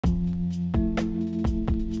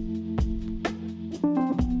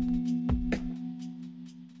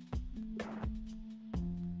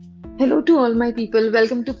Hello to all my people.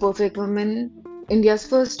 Welcome to Perfect Woman, India's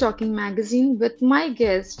first talking magazine with my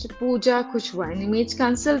guest Pooja Kushwaha, an image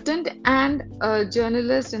consultant and a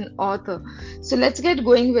journalist and author. So let's get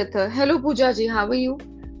going with her. Hello Pooja ji, how are you?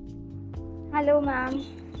 Hello, ma'am.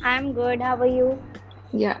 I'm good. How are you?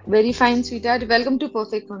 Yeah, very fine, sweetheart. Welcome to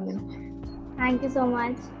Perfect Woman. Thank you so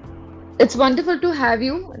much. It's wonderful to have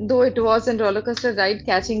you, though it was a roller coaster ride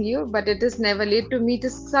catching you, but it is never late to meet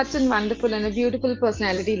such a wonderful and a beautiful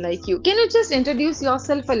personality like you. Can you just introduce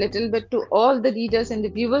yourself a little bit to all the readers and the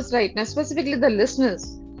viewers right now, specifically the listeners?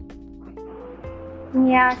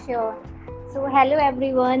 Yeah, sure. So, hello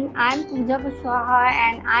everyone. I'm Pooja Kushwaha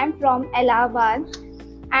and I'm from Allahabad.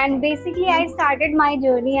 And basically, I started my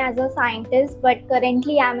journey as a scientist, but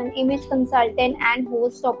currently I'm an image consultant and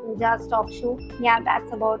host of Pooja's talk show. Yeah,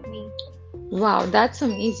 that's about me. Wow, that's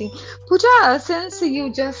amazing. Pooja, since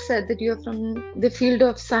you just said that you're from the field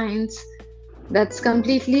of science, that's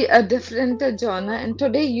completely a different genre, and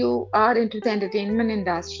today you are into the entertainment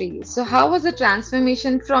industry. So, how was the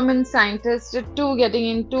transformation from a scientist to getting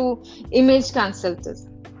into image consultant?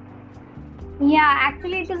 Yeah,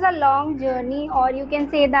 actually, it is a long journey, or you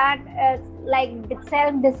can say that like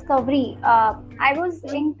self discovery. I was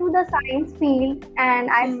into the science field and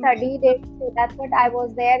I studied it, so that's what I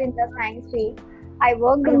was there in the science field. I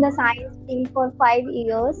worked in the science field for 5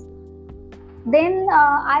 years. Then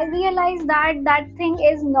I realized that that thing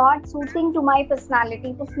is not suiting to my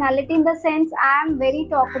personality in the sense I am very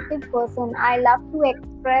talkative person. I love to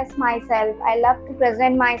express myself, I love to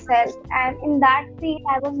present myself, and in that field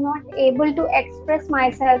I was not able to express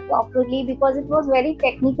myself properly because it was very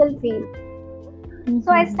technical field.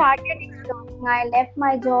 So I Mhm. started exploring. I left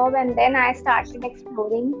my job and then I started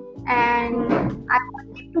exploring, and I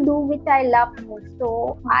wanted to do which I love most.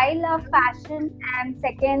 So I love fashion and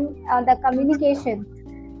second the communication.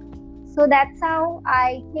 So that's how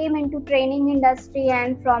I came into training industry,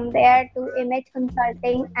 and from there to image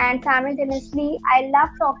consulting, and simultaneously I love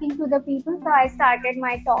talking to the people, so I started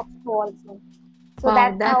my talk show also. So Wow,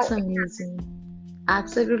 that's how that's amazing.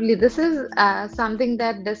 Absolutely. This is something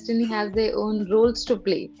that Destiny has their own roles to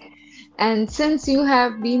play. And since you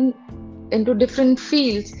have been into different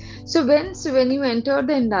fields, so when you enter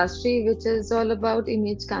the industry, which is all about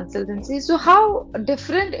image consultancy, so how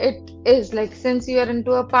different it is, like since you are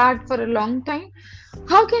into a part for a long time,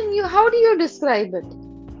 how do you describe it?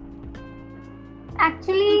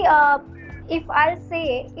 actually, if I'll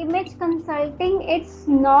say image consulting, it's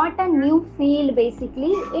not a new field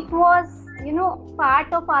basically. It was,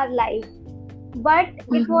 part of our life, but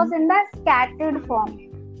it was Mm-hmm. in the scattered form.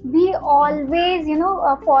 We always,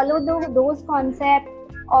 follow those concepts,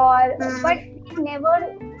 but we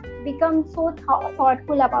never become so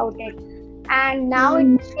thoughtful about it. And now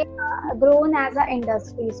it's grown as an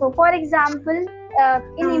industry. So, for example,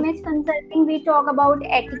 in image consulting, we talk about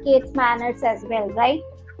etiquettes, manners as well, right?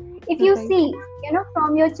 If you Right. see,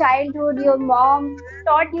 from your childhood, your mom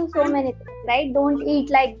taught you so many things, right? Don't eat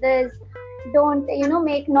like this, don't,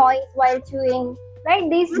 make noise while chewing, right?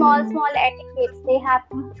 These small etiquettes they have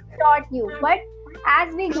taught you, but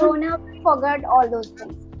as we grown up we forgot all those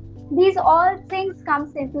things. These all things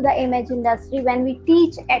comes into the image industry when we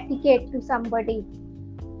teach etiquette to somebody,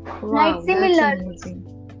 right? Wow, that's Similarly, amazing.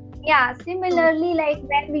 yeah, similarly, like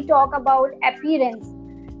when we talk about appearance,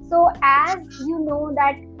 so as you know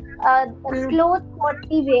that the clothes what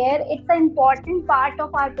we wear, it's an important part of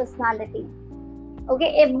our personality.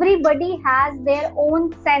 Okay, everybody has their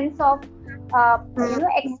own sense of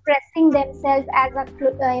expressing themselves as a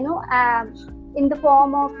in the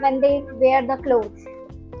form of when they wear the clothes.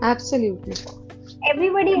 Absolutely.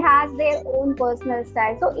 Everybody has their own personal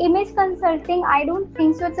style. So image consulting, I don't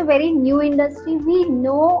think so it's a very new industry. We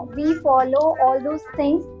know, we follow all those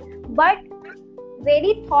things, but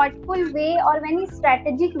very thoughtful way or very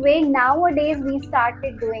strategic way nowadays we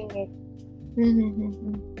started doing it.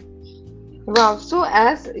 Mm-hmm. Wow. So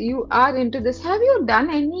as you are into this, have you done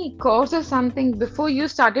any course or something before you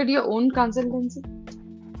started your own consultancy?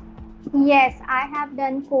 Yes, I have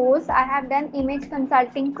done course. I have done image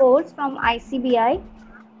consulting course from ICBI.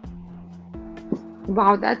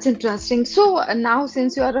 Wow, that's interesting. So now,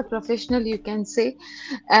 since you are a professional, you can say,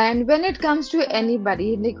 and when it comes to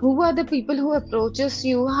anybody, like who are the people who approaches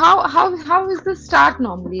you? How is the start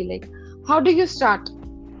normally? Like, how do you start?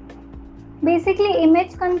 Basically,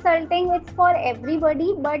 image consulting it's for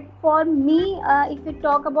everybody, but for me, if you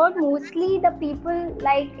talk about mostly the people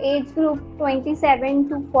like age group 27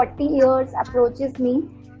 to 40 years approaches me,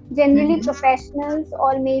 generally Hmm. professionals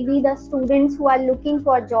or maybe the students who are looking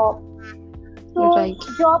for job. So Right.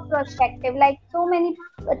 job perspective, like so many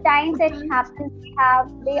times it happens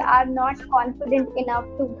they are not confident enough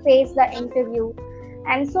to face the interview,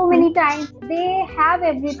 and so many times they have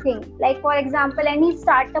everything, like for example any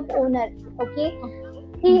startup owner, okay,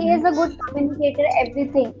 he is a good communicator,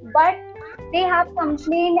 everything, but they have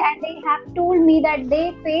complained and they have told me that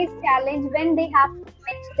they face challenge when they have to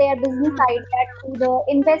pitch their business idea to the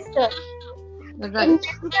investors. Right.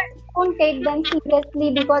 Investors don't take them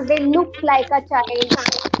seriously because they look like a child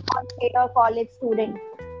or college student.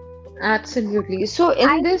 Absolutely. So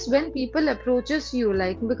I in this, when people approaches you,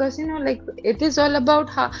 like, because like it is all about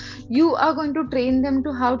how you are going to train them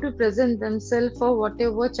to how to present themselves for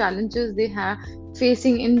whatever challenges they have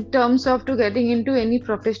facing in terms of to getting into any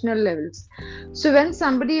professional levels. So when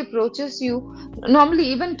somebody approaches you, normally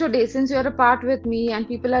even today, since you are a part with me and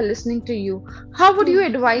people are listening to you, how would you Hmm.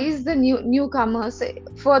 advise the newcomers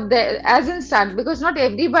for their as in start? Because not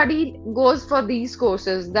everybody goes for these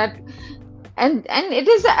courses that and it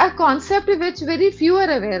is a concept which very few are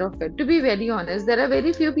aware of it, to be very honest. There are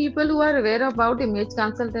very few people who are aware about image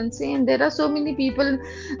consultancy, and there are so many people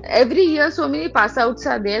every year, so many pass outs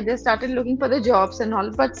are there. They started looking for the jobs and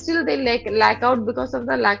all, but still they lack out because of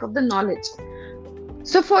the lack of the knowledge.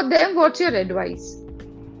 So for them, what's your advice?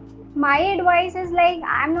 My advice is like,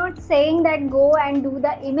 I'm not saying that go and do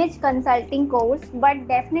the image consulting course, but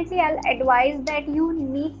definitely I'll advise that you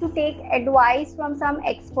need to take advice from some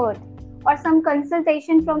expert or some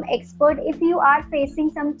consultation from expert if you are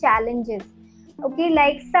facing some challenges. Okay,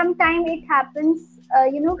 like sometime it happens,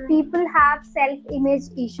 people have self image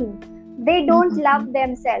issue. They don't love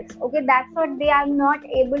themselves. Okay, that's what they are not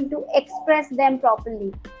able to express them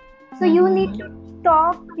properly. So you need to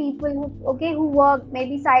talk people who work,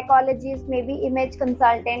 maybe psychologist, maybe image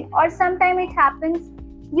consultant, or sometime it happens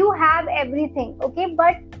you have everything, okay,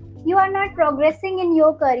 but you are not progressing in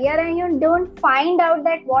your career and you don't find out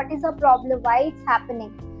that what is the problem, why it's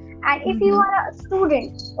happening. And if you Mm-hmm. are a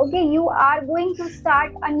student, okay, you are going to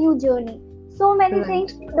start a new journey, so many Right.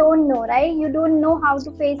 things you don't know, right? You don't know how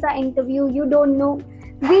to face an interview, you don't know.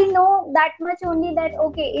 We know that much only, that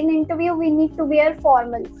okay, in interview we need to wear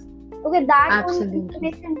formals, okay, that only Absolutely.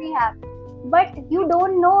 information we have. But you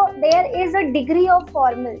don't know there is a degree of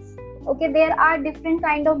formals, okay, there are different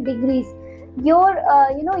kind of degrees. Your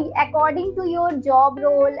according to your job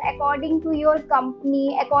role, according to your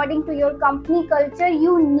company, according to your company culture,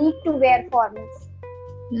 you need to wear formals.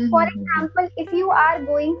 For Mm-hmm. example, if you are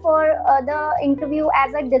going for the interview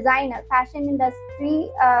as a designer, fashion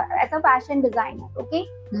industry, as a fashion designer, okay,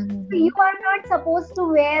 so Mm-hmm. you are not supposed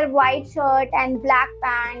to wear white shirt and black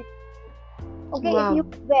pant. Okay, if you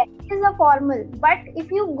Wow. wear, it is a formal. But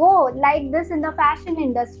if you go like this in the fashion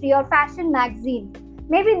industry or fashion magazine,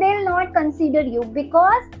 maybe they'll not consider you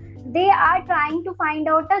because they are trying to find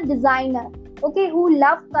out a designer, okay, who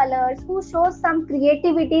love colors, who shows some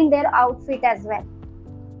creativity in their outfit as well.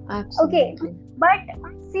 Okay, Absolutely. but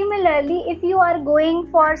similarly, if you are going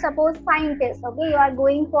for suppose scientist, okay, you are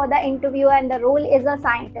going for the interview and the role is a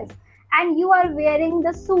scientist, and you are wearing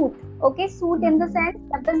the suit, okay, suit in the Mm-hmm. sense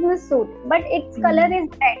the business suit, but its color Mm-hmm. is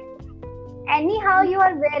red. Anyhow, you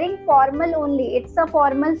are wearing formal only, it's a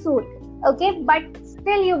formal suit, okay, but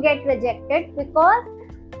still you get rejected because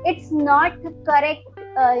it's not correct,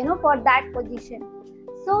 for that position.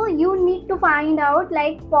 So you need to find out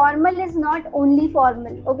like formal is not only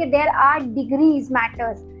formal, okay, there are degrees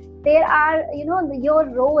matters, there are, your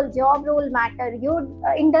role, job role matter, your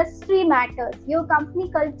industry matters, your company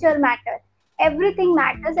culture matter, everything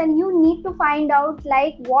matters, and you need to find out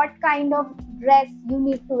like what kind of dress you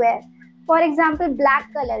need to wear. For example, black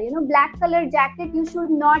color, black color jacket you should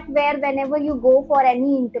not wear whenever you go for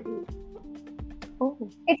any interview,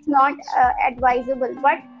 Oh. it's not advisable,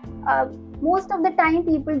 but uh, most of the time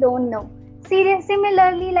people don't know.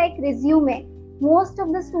 Similarly, like resume, most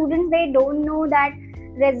of the students they don't know that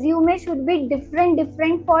resume should be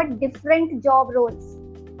different for different job roles.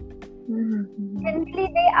 Mm-hmm. Generally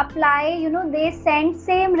they apply, they send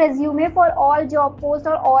same resume for all job posts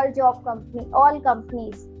or all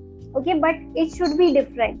companies, okay, but it should be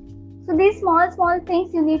different. So these small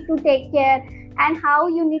things you need to take care, and how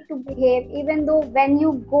you need to behave, even though when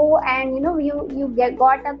you go and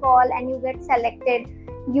got a call and you get selected,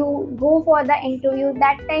 you go for the interview,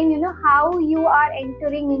 that time how you are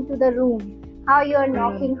entering into the room, how you are Right.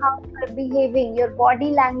 knocking, how you are behaving, your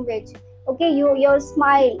body language, okay, your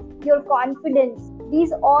smile, your confidence,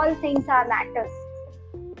 these all things are matters.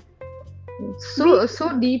 We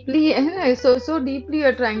So deeply, so deeply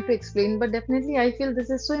you're trying to explain, but definitely I feel this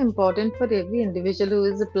is so important for every individual who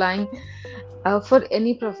is applying for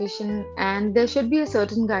any profession, and there should be a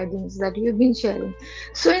certain guidance that you've been sharing.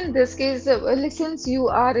 So, in this case, well, since you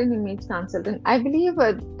are an image consultant, I believe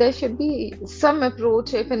there should be some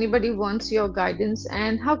approach if anybody wants your guidance,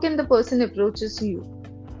 and how can the person approaches you?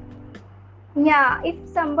 Yeah, if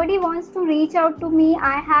somebody wants to reach out to me,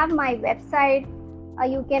 I have my website.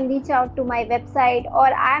 You can reach out to my website, or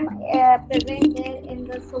I'm present there in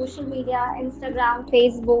the social media, Instagram,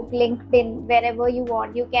 Facebook, LinkedIn, wherever you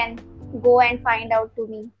want. You can go and find out to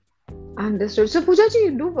me. Understood. So, Pooja ji,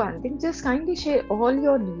 you do one thing. Just kindly share all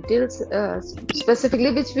your details,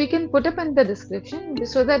 specifically, which we can put up in the description,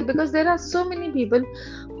 so that because there are so many people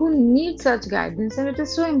who need such guidance, and it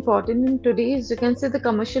is so important in today's, you can say, the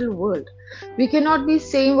commercial world. We cannot be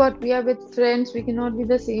saying what we are with friends. We cannot be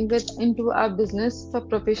the same with into our business for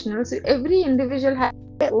professionals. Every individual has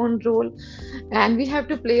their own role, and we have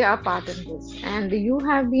to play our part in this. And you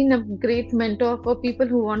have been a great mentor for people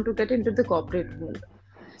who want to get into the corporate world.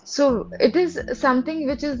 So it is something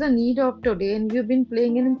which is the need of today, and you've been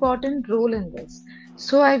playing an important role in this.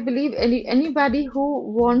 So I believe anybody who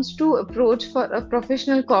wants to approach for a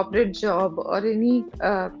professional corporate job or any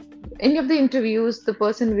of the interviews the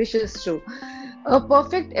person wishes to, a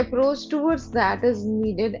perfect approach towards that is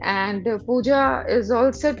needed, and Pooja is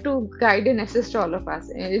all set to guide and assist all of us,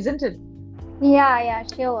 isn't it? Yeah, yeah,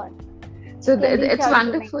 sure. So You can reach it's out to me.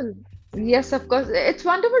 wonderful. Yes, of course. It's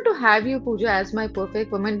wonderful to have you, Pooja, as my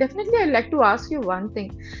perfect woman. Definitely, I'd like to ask you one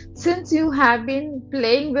thing. Since you have been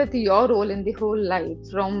playing with your role in the whole life,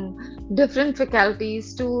 from different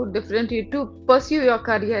faculties to different to pursue your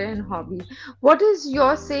career and hobby, what is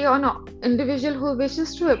your say on an individual who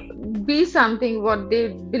wishes to be something what they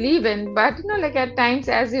believe in? But like at times,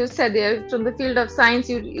 as you said, there from the field of science,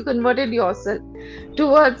 you converted yourself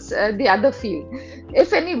towards the other field.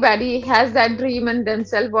 If anybody has that dream in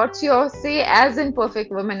themselves, what's your say as in perfect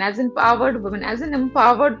woman, as empowered woman, as an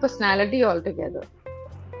empowered personality altogether?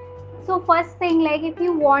 So first thing, like if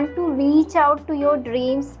you want to reach out to your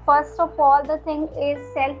dreams, first of all, the thing is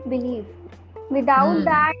self-belief. Without Hmm.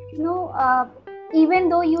 that, even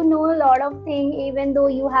though you know a lot of things, even though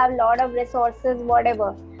you have a lot of resources,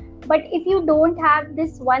 whatever, but if you don't have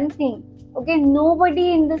this one thing, okay,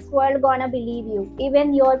 nobody in this world gonna believe you.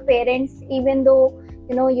 Even your parents, even though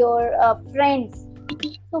your friends.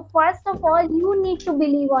 So first of all, you need to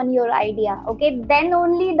believe on your idea, okay? Then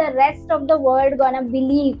only the rest of the world gonna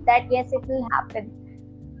believe that yes, it will happen.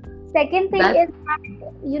 Second thing That is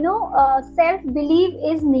that self belief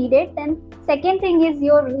is needed. Then second thing is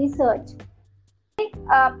your research.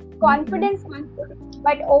 Mhm. Confidence is good,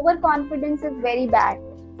 but overconfidence is very bad.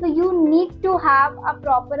 So you need to have a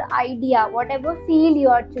proper idea, whatever field you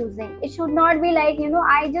are choosing. It should not be like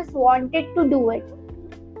I just wanted to do it.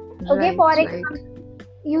 Okay, right, for right. example,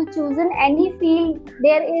 you chosen any field,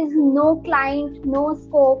 there is no client, no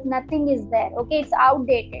scope, nothing is there. Okay, it's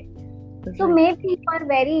outdated. So Right. maybe you are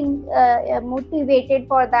very motivated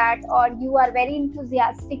for that, or you are very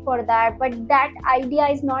enthusiastic for that, but that idea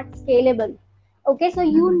is not scalable. Okay, so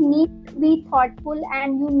you Mhm. need to be thoughtful,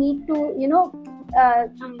 and you need to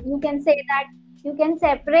you can say that you can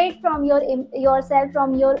separate from yourself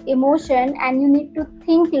from your emotion, and you need to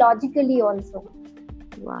think logically also.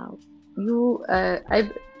 Wow.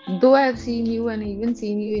 Though I've seen you and even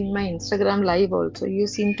seen you in my Instagram live also, you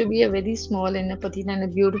seem to be a very small and a petite and a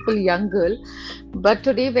beautiful young girl. But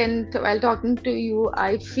today, while talking to you,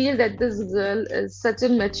 I feel that this girl is such a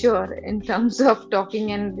mature in terms of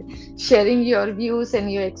talking and sharing your views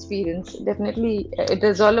and your experience. Definitely, it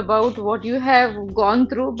is all about what you have gone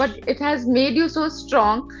through, but it has made you so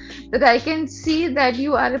strong that I can see that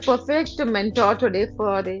you are a perfect mentor today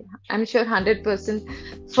for I'm sure 100%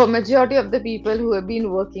 for majority of the people who have been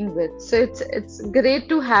working with. So it's great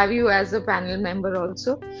to have you as a panel member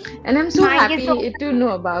also, and I'm so Thank you so happy to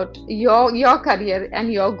know about your career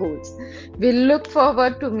and your goals. We look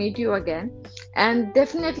forward to meet you again, and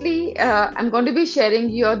definitely I'm going to be sharing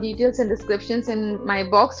your details and descriptions in my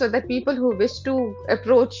box so that people who wish to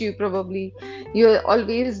approach you, probably you're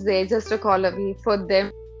always there, just a call away for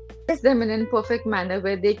them them in a perfect manner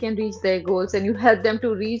where they can reach their goals and you help them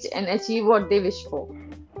to reach and achieve what they wish for.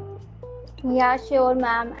 much. Yeah, sure,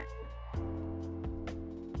 ma'am.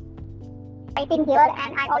 Exciting here,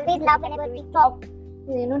 and I always love whenever we talk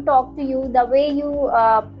to you. The way you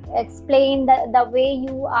explain, the way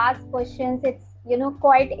you ask questions, it's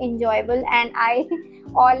quite enjoyable, and I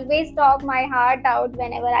always talk my heart out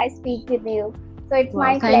whenever I speak with you. So it's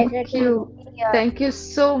Wow, my pleasure thank to you. be here. Thank you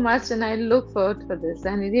so much, and I look forward for this.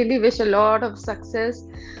 And I really wish a lot of success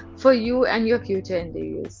for you and your future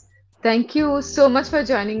endeavors. Thank you so much for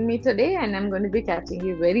joining me today, and I'm going to be catching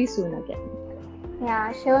you very soon again.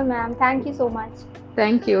 Yeah, sure, ma'am. Thank you so much.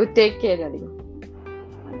 Thank you. Take care, Rani.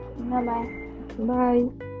 Bye bye.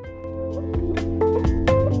 Bye.